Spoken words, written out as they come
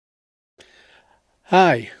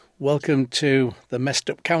Hi, welcome to the Messed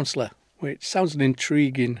Up Counsellor, which sounds an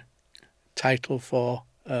intriguing title for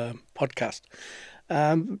a podcast.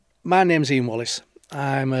 My name's Ian Wallace.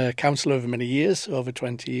 I'm a counsellor over many years, over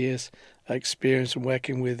 20 years experience in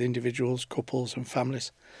working with individuals, couples and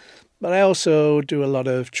families. But I also do a lot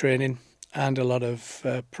of training and a lot of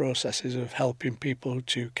processes of helping people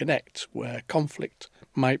to connect where conflict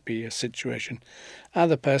might be a situation,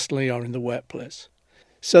 either personally or in the workplace.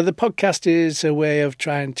 So the podcast is a way of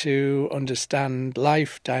trying to understand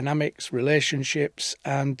life dynamics, relationships,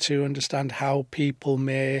 and to understand how people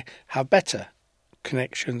may have better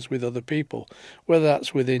connections with other people, whether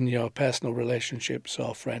that's within your personal relationships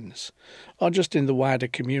or friends, or just in the wider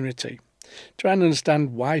community. Try and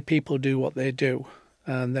understand why people do what they do,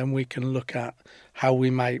 and then we can look at how we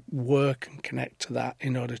might work and connect to that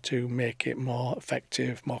in order to make it more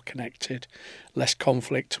effective, more connected, less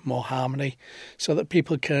conflict, more harmony, so that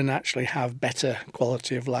people can actually have better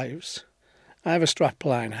quality of lives. I have a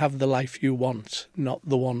strapline: have the life you want, not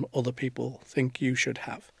the one other people think you should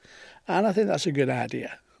have. And I think that's a good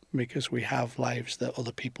idea, because we have lives that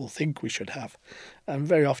other people think we should have, and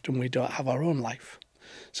very often we don't have our own life.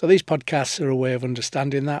 So these podcasts are a way of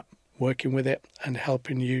understanding that, working with it, and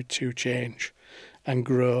helping you to change and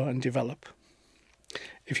grow and develop.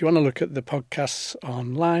 If you want to look at the podcasts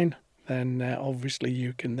online, then obviously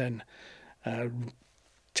you can then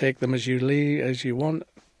take them as you want,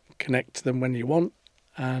 connect to them when you want,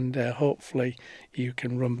 and hopefully you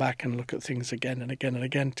can run back and look at things again and again and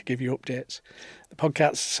again to give you updates. The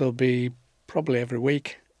podcasts will be probably every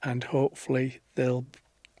week, and hopefully they'll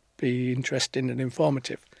be interesting and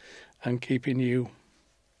informative and keeping you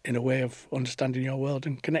in a way of understanding your world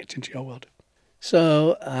and connecting to your world.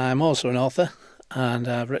 So I'm also an author, and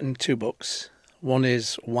I've written 2 books. One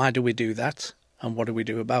is Why Do We Do That? And What Do We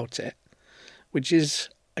Do About It? Which is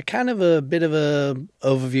a kind of a bit of a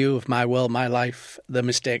overview of my world, my life, the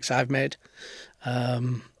mistakes I've made,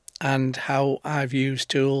 and how I've used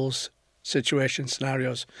tools, situations,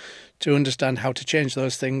 scenarios to understand how to change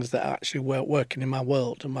those things that actually weren't working in my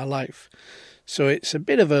world and my life. So it's a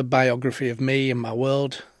bit of a biography of me and my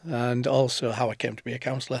world, and also how I came to be a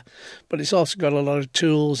counsellor. But it's also got a lot of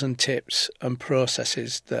tools and tips and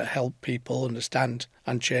processes that help people understand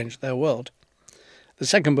and change their world. The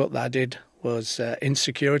second book that I did was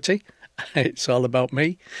Insecurity. It's all about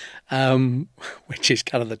me, which is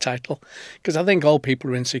kind of the title, because I think all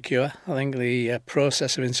people are insecure. I think the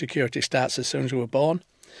process of insecurity starts as soon as we're born,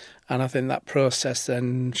 and I think that process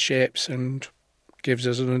then shapes and gives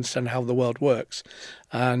us an understanding how the world works.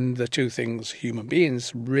 And the 2 things human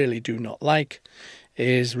beings really do not like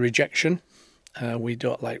is rejection. We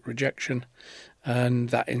don't like rejection, and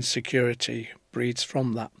that insecurity breeds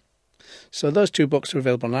from that. So those 2 books are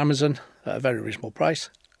available on Amazon at a very reasonable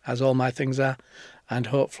price, as all my things are, and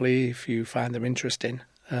hopefully if you find them interesting,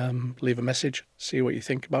 leave a message, see what you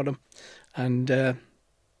think about them, and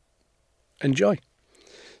enjoy.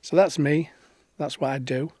 So that's me, that's what I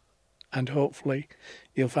do. And hopefully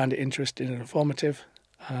you'll find it interesting and informative,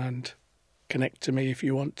 and connect to me if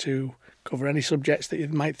you want to cover any subjects that you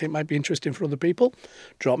might think might be interesting for other people.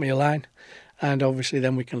 Drop me a line, and obviously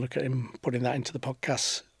then we can look at putting that into the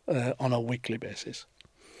podcasts on a weekly basis.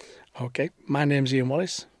 Okay, my name's Ian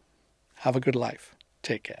Wallace. Have a good life.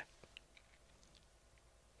 Take care.